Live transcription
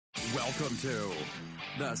Welcome to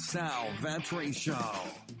the Sal Vetri Show.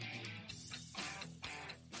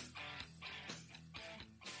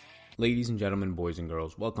 Ladies and gentlemen, boys and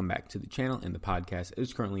girls, welcome back to the channel and the podcast. It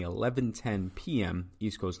is currently 11:10 p.m.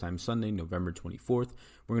 East Coast time, Sunday, November 24th.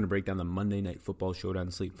 We're going to break down the Monday Night Football Showdown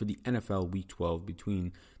slate for the NFL Week 12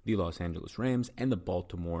 between the Los Angeles Rams and the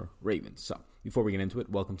Baltimore Ravens. So, before we get into it,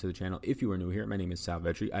 welcome to the channel. If you are new here, my name is Sal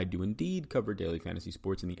Vetri. I do indeed cover daily fantasy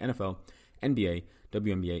sports in the NFL, NBA,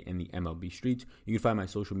 WNBA, and the MLB streets. You can find my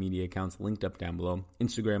social media accounts linked up down below.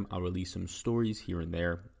 Instagram, I'll release some stories here and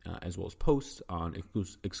there, as well as posts on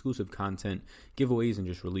exclusive content, giveaways, and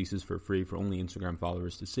just releases for free for only Instagram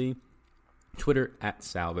followers to see. Twitter at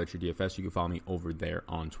SalVetriDFS. You can follow me over there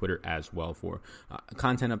on Twitter as well for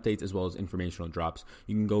content updates as well as informational drops.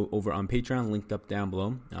 You can go over on Patreon, linked up down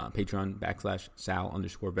below. Patreon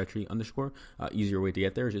 /Sal_Vetri_. Easier way to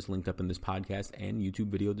get there is just linked up in this podcast and YouTube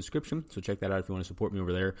video description. So check that out if you want to support me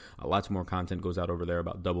over there. Lots more content goes out over there,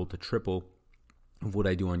 about double to triple of what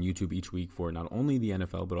I do on YouTube each week for not only the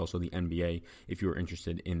NFL, but also the NBA. If you're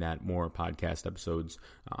interested in that, more podcast episodes,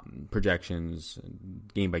 projections,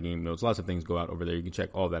 game-by-game notes, lots of things go out over there. You can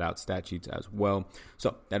check all that out, stat sheets as well.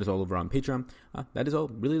 So that is all over on Patreon. That is all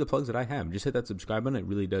really the plugs that I have. Just hit that subscribe button. It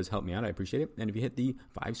really does help me out. I appreciate it. And if you hit the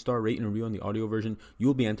 5-star rate and review on the audio version, you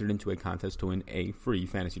will be entered into a contest to win a free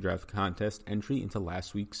fantasy draft contest entry into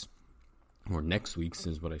last week's, or next week's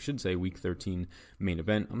is what I should say, Week 13 main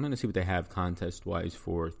event. I'm going to see what they have contest-wise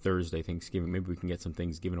for Thursday, Thanksgiving. Maybe we can get some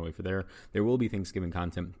things given away for there. There will be Thanksgiving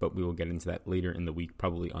content, but we will get into that later in the week.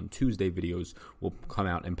 Probably on Tuesday, videos will come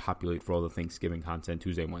out and populate for all the Thanksgiving content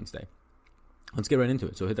Tuesday and Wednesday. Let's get right into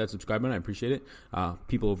it. So hit that subscribe button. I appreciate it.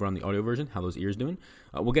 People over on the audio version, how those ears doing?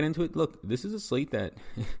 We'll get into it. Look, this is a slate that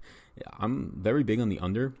I'm very big on the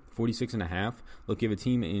under, 46.5. Look, you have a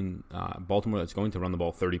team in Baltimore that's going to run the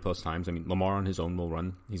ball 30-plus times. I mean, Lamar on his own will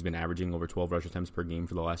run. He's been averaging over 12 rush attempts per game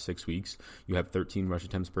for the last 6 weeks. You have 13 rush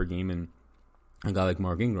attempts per game in a guy like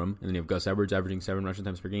Mark Ingram, and then you have Gus Edwards averaging 7 rush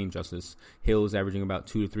attempts per game. Justice Hill is averaging about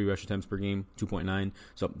 2 to 3 rush attempts per game, 2.9.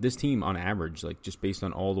 So this team, on average, like just based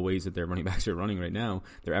on all the ways that their running backs are running right now,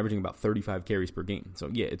 they're averaging about 35 carries per game. So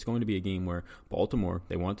yeah, it's going to be a game where Baltimore,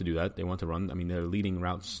 they want to do that. They want to run. I mean, their leading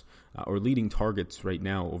routes or leading targets right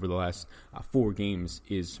now over the last 4 games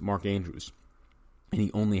is Mark Andrews. And he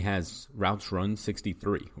only has routes run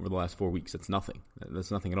 63 over the last 4 weeks. That's nothing. That's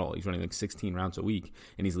nothing at all. He's running like 16 routes a week,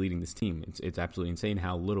 and he's leading this team. It's absolutely insane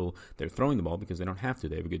how little they're throwing the ball because they don't have to.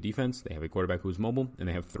 They have a good defense. They have a quarterback who's mobile, and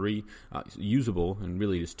they have 3 usable, and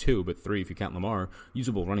really just 2, but 3 if you count Lamar,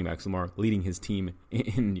 usable running backs. Lamar leading his team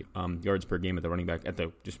in yards per game at the running back, at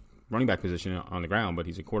the just running back position on the ground, but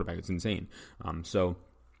he's a quarterback. It's insane. So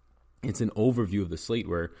it's an overview of the slate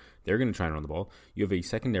where they're going to try and run the ball. You have a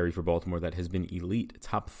secondary for Baltimore that has been elite,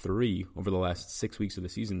 top 3 over the last 6 weeks of the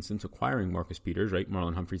season since acquiring Marcus Peters, right?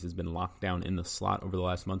 Marlon Humphreys has been locked down in the slot over the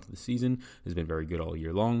last month of the season, has been very good all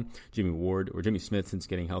year long. Jimmy Smith, since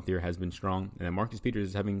getting healthier, has been strong. And then Marcus Peters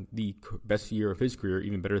is having the best year of his career,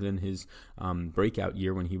 even better than his breakout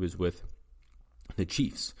year when he was with the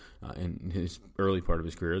Chiefs in his early part of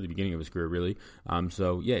his career, the beginning of his career, really.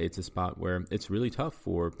 So, yeah, it's a spot where it's really tough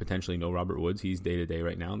for potentially no Robert Woods. He's day-to-day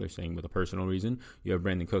right now. They're saying with a personal reason. You have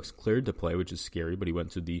Brandon Cooks cleared to play, which is scary, but he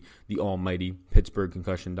went to the almighty Pittsburgh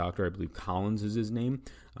concussion doctor. I believe Collins is his name.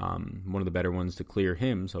 One of the better ones to clear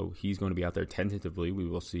him, so he's going to be out there tentatively. We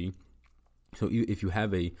will see. So if you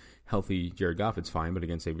have a healthy Jared Goff, it's fine, but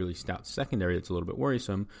against a really stout secondary, it's a little bit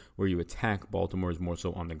worrisome, where you attack Baltimore's more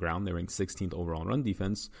so on the ground. They rank 16th overall in run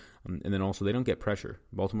defense, and then also they don't get pressure.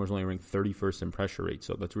 Baltimore's only ranked 31st in pressure rate,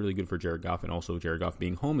 so that's really good for Jared Goff, and also Jared Goff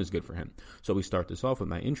being home is good for him. So we start this off with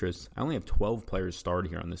my interests. I only have 12 players starred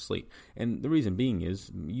here on this slate, and the reason being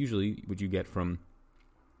is usually what you get from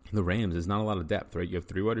the Rams is not a lot of depth, right? You have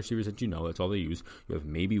 3 wide receivers that you know. That's all they use. You have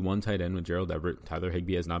maybe 1 tight end with Gerald Everett. Tyler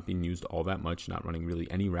Higbee has not been used all that much, not running really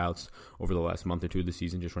any routes over the last month or 2 of the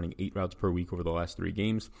season, just running 8 routes per week over the last 3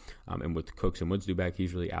 games. And with Cooks and Woods due back,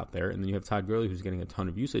 he's really out there. And then you have Todd Gurley, who's getting a ton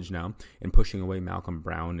of usage now and pushing away Malcolm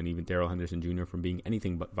Brown and even Darrell Henderson Jr. from being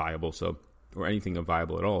anything but viable, or anything of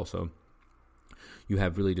viable at all. So you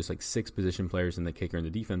have really just like 6 position players in the kicker and the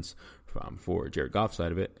defense for Jared Goff's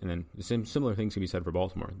side of it. And then the similar things can be said for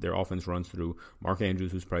Baltimore. Their offense runs through Mark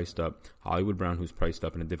Andrews, who's priced up, Hollywood Brown, who's priced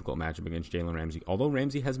up in a difficult matchup against Jalen Ramsey. Although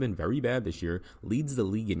Ramsey has been very bad this year, leads the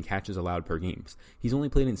league in catches allowed per game. He's only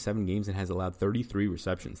played in 7 games and has allowed 33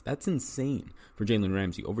 receptions. That's insane for Jalen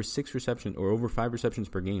Ramsey. Over 6 receptions or over 5 receptions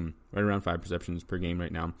per game, right around 5 receptions per game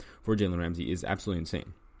right now for Jalen Ramsey is absolutely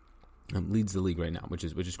insane. Leads the league right now, which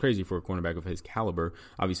is crazy for a cornerback of his caliber.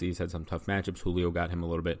 Obviously, he's had some tough matchups. Julio got him a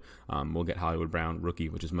little bit. We'll get Hollywood Brown, rookie,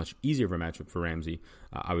 which is much easier of a matchup for Ramsey,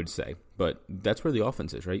 I would say. But that's where the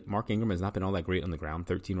offense is, right? Mark Ingram has not been all that great on the ground.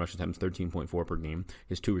 13 rush attempts, 13.4 per game.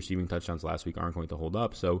 His 2 receiving touchdowns last week aren't going to hold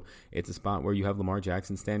up. So it's a spot where you have Lamar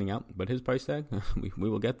Jackson standing out. But his price tag, we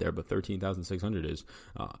will get there. But $13,600 is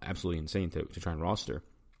absolutely insane to try and roster.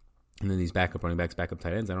 And then these backup running backs, backup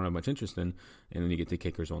tight ends, I don't have much interest in. And then you get the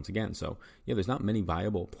kickers once again. So, yeah, there's not many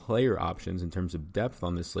viable player options in terms of depth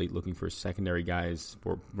on this slate looking for secondary guys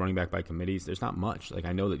for running back by committees. There's not much. Like,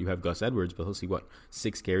 I know that you have Gus Edwards, but he'll see,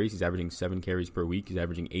 6 carries? He's averaging 7 carries per week. He's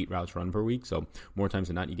averaging 8 routes run per week. So, more times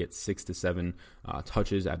than not, you get 6 to 7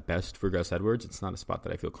 touches at best for Gus Edwards. It's not a spot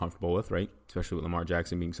that I feel comfortable with, right? Especially with Lamar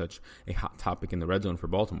Jackson being such a hot topic in the red zone for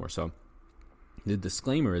Baltimore. So, the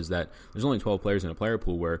disclaimer is that there's only 12 players in a player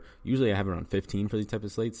pool, where usually I have around 15 for these type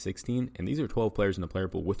of slates, 16, and these are 12 players in the player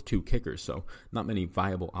pool with 2 kickers, so not many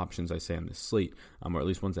viable options, I say, on this slate, or at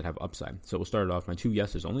least ones that have upside. So we'll start it off, my 2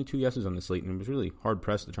 yeses, only 2 yeses on the slate, and it was really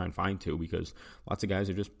hard-pressed to try and find 2 because lots of guys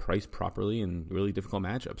are just priced properly in really difficult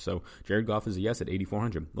matchups. So Jared Goff is a yes at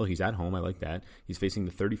 $8,400. Look, he's at home, I like that. He's facing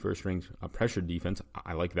the 31st ranked pressure defense,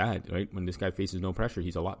 I like that, right? When this guy faces no pressure,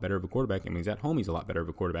 he's a lot better of a quarterback, and when he's at home, he's a lot better of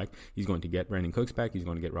a quarterback. He's going to get Brandon Cooks back, he's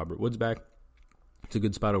going to get Robert Woods back. It's a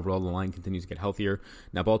good spot overall. The line continues to get healthier.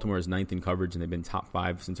 Now, Baltimore is 9th in coverage, and they've been top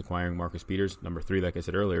 5 since acquiring Marcus Peters, number 3, like I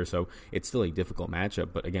said earlier. So it's still a difficult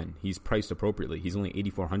matchup. But again, he's priced appropriately. He's only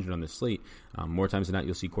 $8,400 on this slate. More times than not,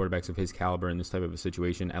 you'll see quarterbacks of his caliber in this type of a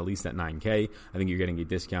situation, at least at $9K. I think you're getting a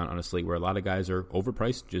discount on a slate where a lot of guys are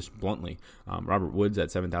overpriced, just bluntly. Robert Woods at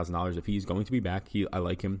 $7,000. If he's going to be back, I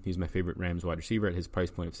like him. He's my favorite Rams wide receiver at his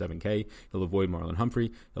price point of $7K. He'll avoid Marlon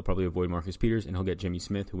Humphrey. He'll probably avoid Marcus Peters, and he'll get Jimmy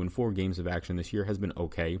Smith, who in 4 games of action this year has been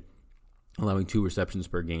okay, allowing 2 receptions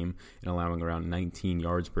per game and allowing around 19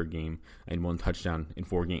 yards per game and 1 touchdown in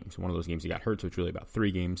 4 games. One of those games he got hurt, so it's really about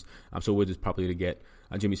 3 games. So Woods is probably to get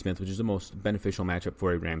Jimmy Smith, which is the most beneficial matchup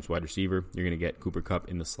for a Rams wide receiver. You're going to get Cooper Kupp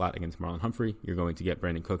in the slot against Marlon Humphrey. You're going to get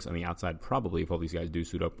Brandon Cooks on the outside, probably, if all these guys do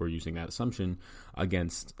suit up. We're using that assumption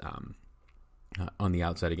against on the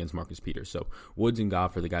outside against Marcus Peters. So Woods and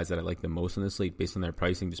Goff are the guys that I like the most on this slate based on their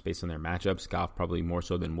pricing, just based on their matchups. Goff probably more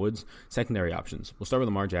so than Woods. Secondary options. We'll start with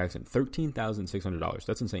Lamar Jackson, $13,600.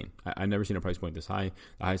 That's insane. I've never seen a price point this high.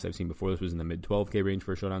 The highest I've seen before this was in the mid-12K range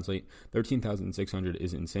for a Showdown slate. $13,600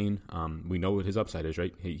 is insane. We know what his upside is,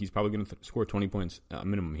 right? He's probably going to score 20 points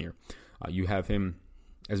minimum here. You have him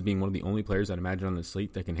as being one of the only players I'd imagine on this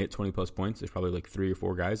slate that can hit 20-plus points. There's probably like 3 or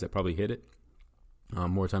 4 guys that probably hit it.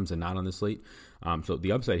 More times than not on this slate. So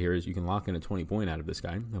the upside here is you can lock in a 20-point out of this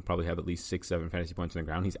guy. He'll probably have at least 6-7 fantasy points on the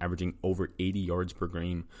ground. He's averaging over 80 yards per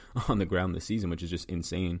game on the ground this season, which is just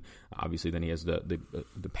insane. Obviously, then he has the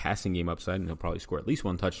passing game upside, and he'll probably score at least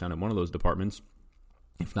 1 touchdown in one of those departments,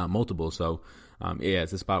 if not multiple. So,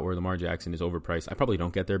 it's a spot where Lamar Jackson is overpriced. I probably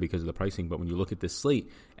don't get there because of the pricing, but when you look at this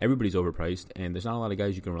slate, everybody's overpriced, and there's not a lot of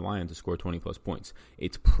guys you can rely on to score 20-plus points.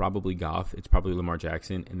 It's probably Goff, it's probably Lamar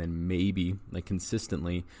Jackson, and then maybe, like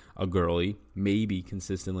consistently, a Gurley, maybe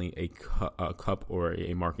consistently a Kupp or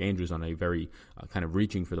a Mark Andrews on a very kind of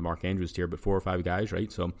reaching for the Mark Andrews tier, but 4 or 5 guys,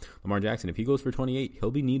 right? So Lamar Jackson, if he goes for 28, he'll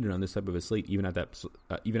be needed on this type of a slate, even at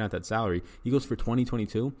that salary. He goes for 20,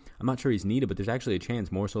 22. I'm not sure he's needed, but there's actually a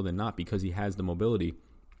chance more so than not because he has the mobility.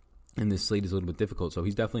 And this slate is a little bit difficult, so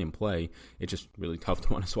he's definitely in play. It's just really tough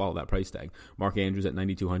to want to swallow that price tag. Mark Andrews at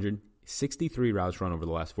 $9,200. 63 routes run over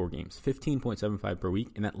the last 4 games, 15.75 per week,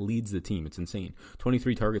 and that leads the team. It's insane.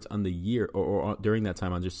 23 targets on the year or during that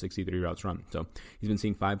time on just 63 routes run. So he's been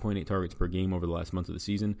seeing 5.8 targets per game over the last month of the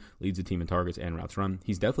season, leads the team in targets and routes run.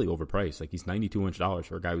 He's definitely overpriced. Like, he's $9,200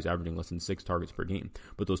 for a guy who's averaging less than 6 targets per game.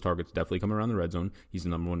 But those targets definitely come around the red zone. He's the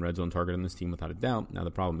number 1 red zone target on this team without a doubt. Now,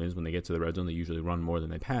 the problem is when they get to the red zone, they usually run more than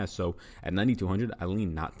they pass. So at $9,200, I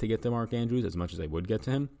lean not to get to Mark Andrews as much as I would get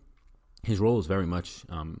to him. His role is very much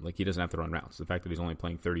like he doesn't have to run routes. The fact that he's only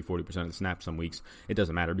playing 30-40% of the snaps some weeks, it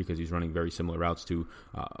doesn't matter because he's running very similar routes to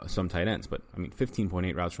some tight ends. But,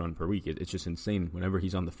 15.8 routes run per week, it's just insane. Whenever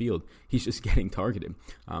he's on the field, he's just getting targeted.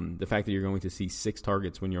 The fact that you're going to see 6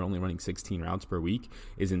 targets when you're only running 16 routes per week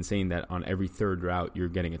is insane, that on every 3rd route you're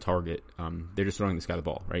getting a target. They're just throwing this guy the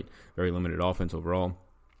ball, right? Very limited offense overall.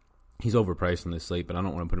 He's overpriced on this slate, but I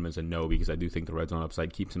don't want to put him as a no because I do think the red zone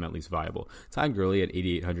upside keeps him at least viable. Todd Gurley at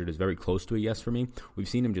 $8,800 is very close to a yes for me. We've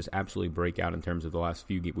seen him just absolutely break out in terms of the last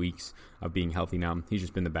few weeks of being healthy now. He's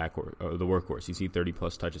just been the workhorse. He's seen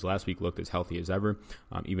 30-plus touches last week, looked as healthy as ever,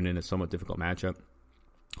 even in a somewhat difficult matchup.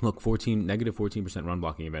 Look, negative 14% run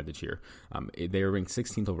blocking advantage here. They are ranked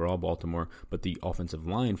 16th overall, Baltimore, but the offensive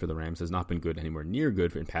line for the Rams has not been good, anywhere near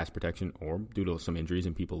good in pass protection, or due to some injuries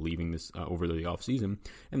and people leaving this over the offseason,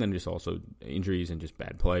 and then just also injuries and just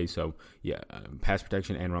bad play. So, pass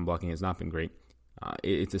protection and run blocking has not been great.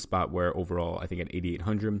 It's a spot where overall, I think at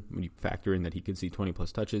 8,800, when you factor in that he could see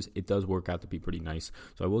 20-plus touches, it does work out to be pretty nice.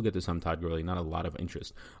 So I will get to some Todd Gurley, not a lot of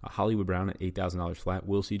interest. Hollywood Brown at $8,000 flat.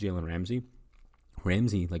 We'll see Jalen Ramsey.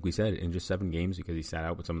 Ramsey, like we said, in just 7 games because he sat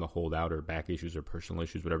out with some of the holdout or back issues or personal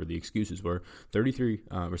issues, whatever the excuses were, 33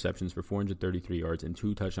 receptions for 433 yards and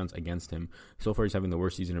 2 touchdowns against him. So far, he's having the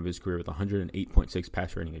worst season of his career with 108.6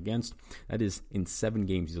 pass rating against. That is, in 7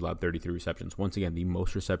 games, he's allowed 33 receptions. Once again, the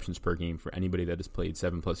most receptions per game for anybody that has played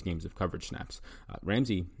 7-plus games of coverage snaps.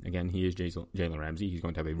 Ramsey, again, he is Jalen Ramsey. He's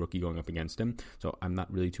going to have a rookie going up against him. So I'm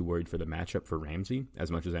not really too worried for the matchup for Ramsey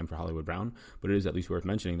as much as I am for Hollywood Brown. But it is at least worth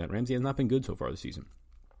mentioning that Ramsey has not been good so far this season.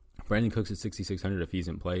 Brandon Cooks at 6,600 if he's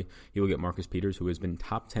in play. He will get Marcus Peters, who has been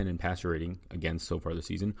top 10 in passer rating against so far this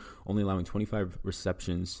season, only allowing 25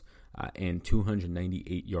 receptions and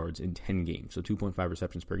 298 yards in 10 games. So 2.5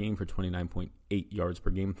 receptions per game for 29.8 yards per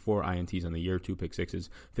game, 4 INTs on the year, 2 pick sixes,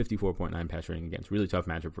 54.9 pass rating against. Really tough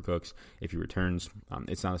matchup for Cooks. If he returns,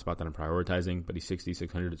 it's not a spot that I'm prioritizing, but he's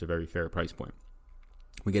 6,600. It's a very fair price point.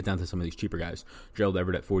 We get down to some of these cheaper guys. Gerald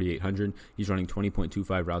Everett at 4,800. He's running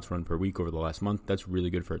 20.25 routes run per week over the last month. That's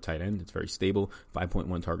really good for a tight end. It's very stable.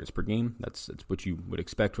 5.1 targets per game. That's what you would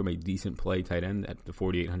expect from a decent play tight end at the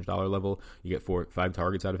 $4,800 level. You get 5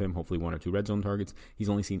 targets out of him, hopefully 1 or 2 red zone targets. He's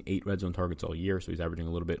only seen 8 red zone targets all year, so he's averaging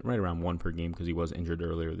a little bit, right around 1 per game because he was injured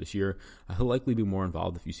earlier this year. He'll likely be more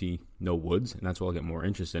involved if you see no Woods, and that's why I'll get more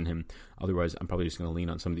interest in him. Otherwise, I'm probably just going to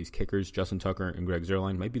lean on some of these kickers. Justin Tucker and Greg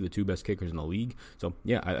Zuerlein might be the 2 best kickers in the league. So,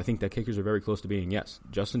 I think that kickers are very close to being yes.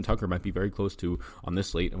 Justin Tucker might be very close to on this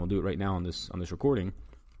slate, and we'll do it right now on this recording.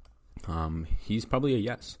 He's probably a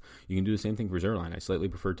yes. You can do the same thing for Zuerlein. I slightly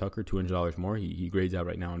prefer Tucker, $200 more. He grades out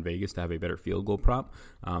right now in Vegas to have a better field goal prop.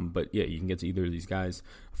 But you can get to either of these guys.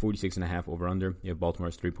 46.5 over under. You have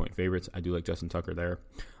Baltimore's 3-point favorites. I do like Justin Tucker there.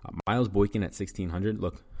 Miles Boykin at 1,600.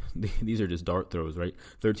 Look, these are just dart throws, right?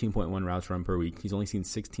 13.1 routes run per week. He's only seen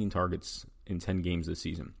 16 targets in 10 games this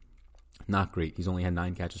season. Not great. He's only had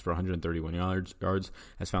 9 catches for 131 yards,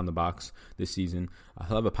 has found the box this season.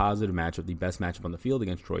 He'll have a positive matchup, the best matchup on the field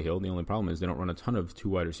against Troy Hill. The only problem is they don't run a ton of 2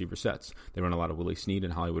 wide receiver sets. They run a lot of Willie Snead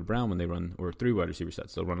and Hollywood Brown when they run, or 3 wide receiver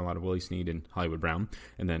sets. They'll run a lot of Willie Snead and Hollywood Brown,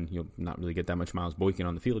 and then you'll not really get that much Miles Boykin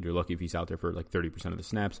on the field. You're lucky if he's out there for like 30% of the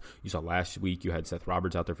snaps. You saw last week you had Seth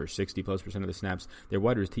Roberts out there for 60+% of the snaps. Their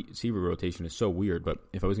wide receiver rotation is so weird, but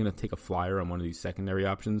if I was going to take a flyer on one of these secondary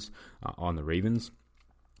options on the Ravens,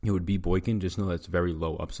 it would be Boykin. Just know that's very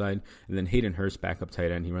low upside. And then Hayden Hurst, backup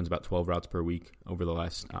tight end. He runs about 12 routes per week over the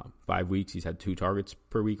last 5 weeks. He's had 2 targets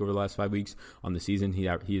per week over the last 5 weeks. On the season, he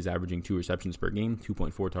is averaging 2 receptions per game,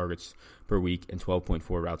 2.4 targets per week, and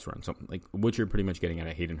 12.4 routes run. So, like, what you're pretty much getting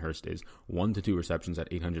at Hayden Hurst is 1 to 2 receptions at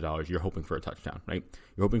 $800. You're hoping for a touchdown, right?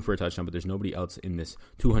 You're hoping for a touchdown, but there's nobody else in this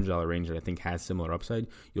 $200 range that I think has similar upside.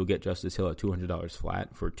 You'll get Justice Hill at $200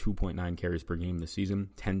 flat for 2.9 carries per game this season.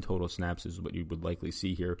 10 total snaps is what you would likely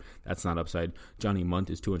see here. That's not upside. Johnny Munt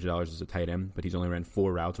is $200 as a tight end, but he's only ran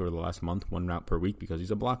 4 routes over the last month, 1 route per week because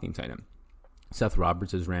he's a blocking tight end. Seth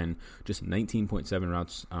Roberts has ran just 19.7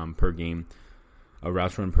 routes per game.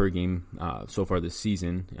 Routes run per game so far this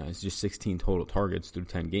season. It's just 16 total targets through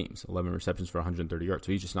 10 games, 11 receptions for 130 yards.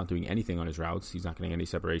 So he's just not doing anything on his routes. He's not getting any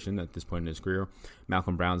separation at this point in his career.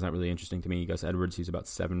 Malcolm Brown's not really interesting to me. Gus Edwards, he's about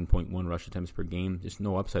 7.1 rush attempts per game. There's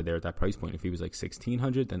no upside there at that price point. If he was like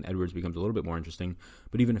 1,600, then Edwards becomes a little bit more interesting.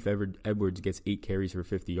 But even if Edwards gets 8 carries for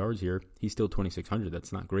 50 yards here, he's still 2,600.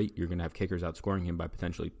 That's not great. You're going to have kickers outscoring him by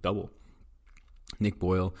potentially double. Nick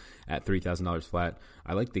Boyle at $3,000 flat.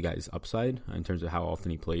 I like the guy's upside in terms of how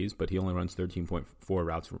often he plays, but he only runs 13.4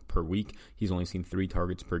 routes per week. He's only seen 3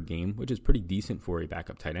 targets per game, which is pretty decent for a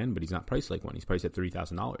backup tight end, but he's not priced like one. He's priced at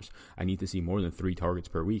 $3,000. I need to see more than 3 targets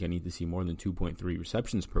per week. I need to see more than 2.3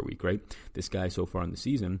 receptions per week, right? This guy so far in the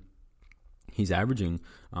season, he's averaging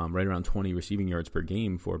right around 20 receiving yards per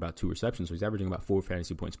game for about 2 receptions. So he's averaging about 4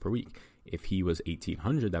 fantasy points per week. If he was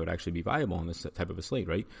 1,800, that would actually be viable on this type of a slate,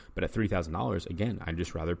 right? But at $3,000, again, I'd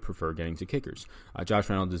just rather prefer getting to kickers. Josh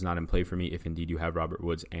Reynolds is not in play for me. If indeed you have Robert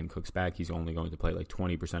Woods and Cooks back, he's only going to play like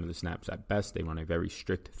 20% of the snaps at best. They run a very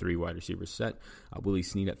strict 3 wide receiver set. Willie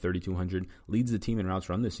Snead at 3,200 leads the team in routes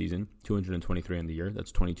run this season, 223 on the year.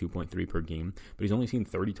 That's 22.3 per game. But he's only seen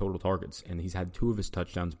 30 total targets, and he's had 2 of his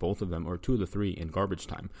touchdowns, both of them the 3 in garbage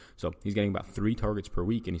time. So he's getting about 3 targets per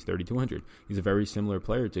week, and he's 3,200. He's a very similar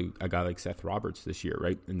player to a guy like Seth Roberts this year,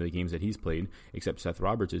 right, in the games that he's played, except Seth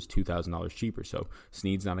Roberts is $2,000 cheaper. So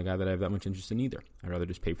Snead's not a guy that I have that much interest in either. I'd rather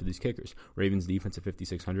just pay for these kickers. Ravens defense at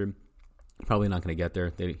 5,600. Probably not going to get there.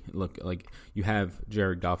 They look like you have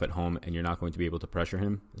Jared Goff at home, and you're not going to be able to pressure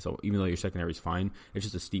him. So even though your secondary is fine, it's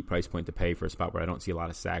just a steep price point to pay for a spot where I don't see a lot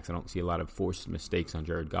of sacks. I don't see a lot of forced mistakes on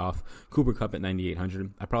Jared Goff. Cooper Kupp at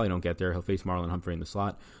 9,800. I probably don't get there. He'll face Marlon Humphrey in the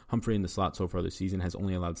slot. Humphrey in the slot so far this season has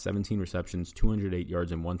only allowed 17 receptions, 208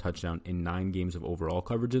 yards, and 1 touchdown in 9 games of overall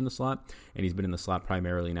coverage in the slot, and he's been in the slot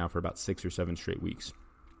primarily now for about 6 or 7 straight weeks.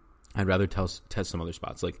 I'd rather test some other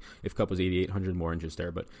spots. Like if Kupp was 8,800, more interest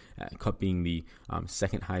there. But Kupp being the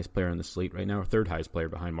second highest player on the slate right now, or third highest player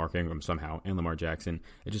behind Mark Ingram somehow, and Lamar Jackson,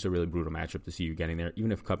 it's just a really brutal matchup to see you getting there.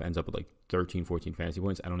 Even if Kupp ends up with like 13, 14 fantasy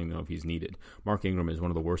points, I don't even know if he's needed. Mark Ingram is one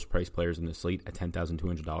of the worst price players in the slate at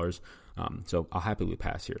 $10,200. So I'll happily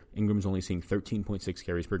pass here. Ingram's only seeing 13.6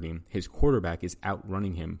 carries per game. His quarterback is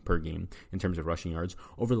outrunning him per game in terms of rushing yards.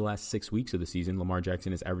 Over the last 6 weeks of the season, Lamar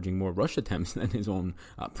Jackson is averaging more rush attempts than his own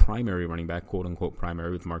primary running back, quote-unquote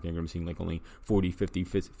primary, with Mark Ingram seeing like only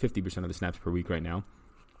 50% of the snaps per week right now.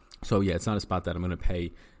 So, yeah, it's not a spot that I'm going to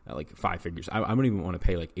pay like 5 figures. I don't even want to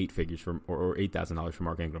pay like 8 figures for or $8,000 for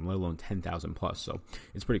Mark Ingram, let alone 10,000 plus. So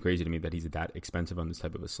it's pretty crazy to me that he's that expensive on this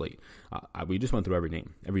type of a slate. We just went through every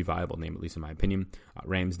name, every viable name, at least in my opinion.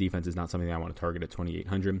 Rams defense is not something that I want to target at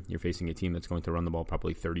 2,800. You're facing a team that's going to run the ball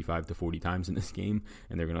probably 35 to 40 times in this game,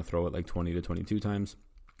 and they're going to throw it like 20 to 22 times.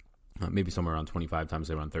 Maybe somewhere around 25 times,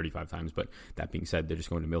 they run 35 times. But that being said, they're just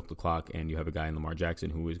going to milk the clock, and you have a guy in Lamar Jackson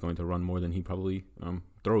who is going to run more than he probably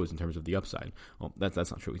throws in terms of the upside. Well, that's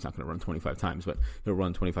not true. He's not going to run 25 times, but he'll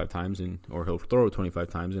run 25 times, or he'll throw 25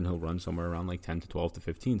 times, and he'll run somewhere around like 10 to 12 to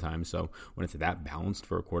 15 times. So when it's that balanced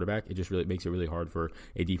for a quarterback, it just really makes it really hard for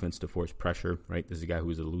a defense to force pressure, right? This is a guy who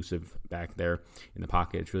is elusive back there in the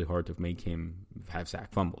pocket. It's really hard to make him have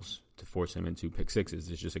sack fumbles, to force him into pick sixes.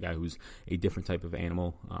 It's just a guy who's a different type of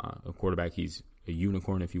animal, a quarterback. He's a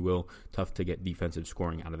unicorn, if you will. Tough to get defensive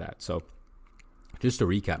scoring out of that. So just to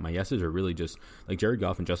recap, my yeses are really just like Jared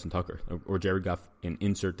Goff and Justin Tucker, or Jared Goff and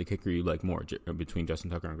insert the kicker you like more between Justin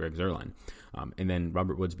Tucker and Greg Zuerlein. And then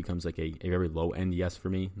Robert Woods becomes like a very low-end yes for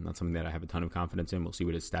me. Not something that I have a ton of confidence in. We'll see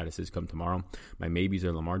what his status is come tomorrow. My maybes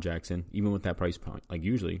are Lamar Jackson, even with that price point. Like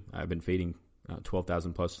usually, I've been fading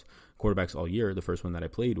 12,000 plus quarterbacks all year. The first one that I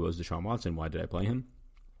played was Deshaun Watson. Why did I play him?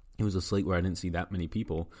 It was a slate where I didn't see that many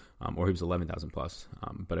people, or he was 11,000 plus.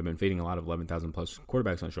 But I've been fading a lot of 11,000 plus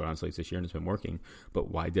quarterbacks on Showdown slates this year, and it's been working.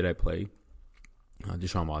 But why did I play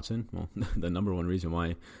Deshaun Watson? Well, the number one reason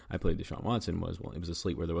why I played Deshaun Watson was, well, it was a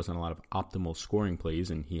slate where there wasn't a lot of optimal scoring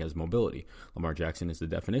plays, and he has mobility. Lamar Jackson is the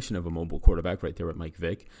definition of a mobile quarterback right there with Mike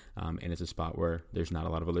Vick, and it's a spot where there's not a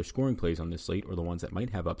lot of other scoring plays on this slate, or the ones that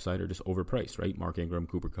might have upside are just overpriced, right? Mark Ingram,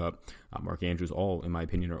 Cooper Kupp, Mark Andrews, all, in my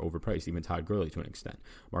opinion, are overpriced, even Todd Gurley to an extent.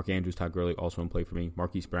 Mark Andrews, Todd Gurley also in play for me.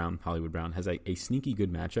 Marquise Brown, Hollywood Brown has a sneaky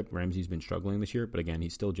good matchup. Ramsey's been struggling this year, but again,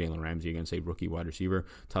 he's still Jalen Ramsey against a rookie wide receiver.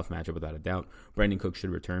 Tough matchup without a doubt. Brandon Cooks should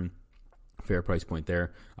return. Fair price point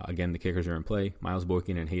there. Again, the kickers are in play. Miles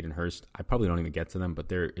Boykin and Hayden Hurst. I probably don't even get to them, but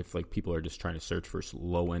they're, if like people are just trying to search for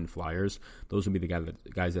low-end flyers, those would be the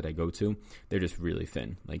guys that I go to. They're just really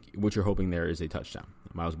thin. Like what you're hoping there is a touchdown.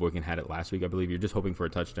 Miles Boykin had it last week, I believe. You're just hoping for a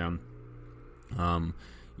touchdown.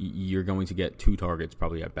 You're going to get 2 targets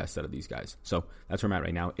probably at best out of these guys. So that's where I'm at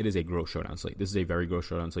right now. It is a gross showdown slate. This is a very gross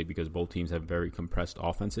showdown slate because both teams have very compressed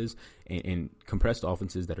offenses and compressed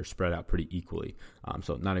offenses that are spread out pretty equally.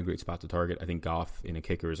 So not a great spot to target. I think Goff in a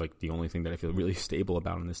kicker is like the only thing that I feel really stable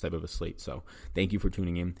about on this type of a slate. So thank you for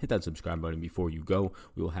tuning in. Hit that subscribe button before you go.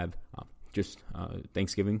 We will have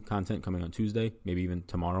Thanksgiving content coming on Tuesday, maybe even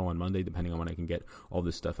tomorrow on Monday, depending on when I can get all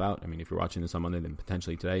this stuff out. I mean, if you're watching this on Monday, then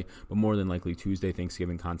potentially today, but more than likely Tuesday,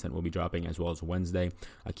 Thanksgiving content will be dropping, as well as Wednesday.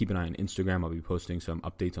 Keep an eye on Instagram. I'll be posting some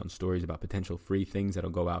updates on stories about potential free things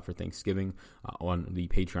that'll go out for Thanksgiving on the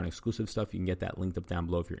Patreon exclusive stuff. You can get that linked up down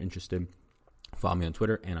below if you're interested. Follow me on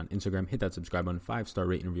Twitter and on Instagram. Hit that subscribe button, 5-star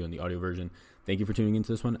rate and review on the audio version. Thank you for tuning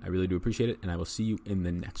into this one. I really do appreciate it, and I will see you in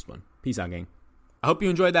the next one. Peace out, gang. I hope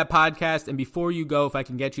you enjoyed that podcast, and before you go, if I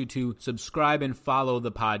can get you to subscribe and follow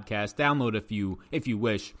the podcast, download if you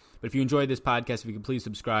wish, but if you enjoyed this podcast, if you could please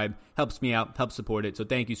subscribe, helps me out, helps support it, so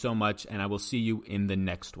thank you so much, and I will see you in the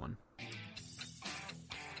next one.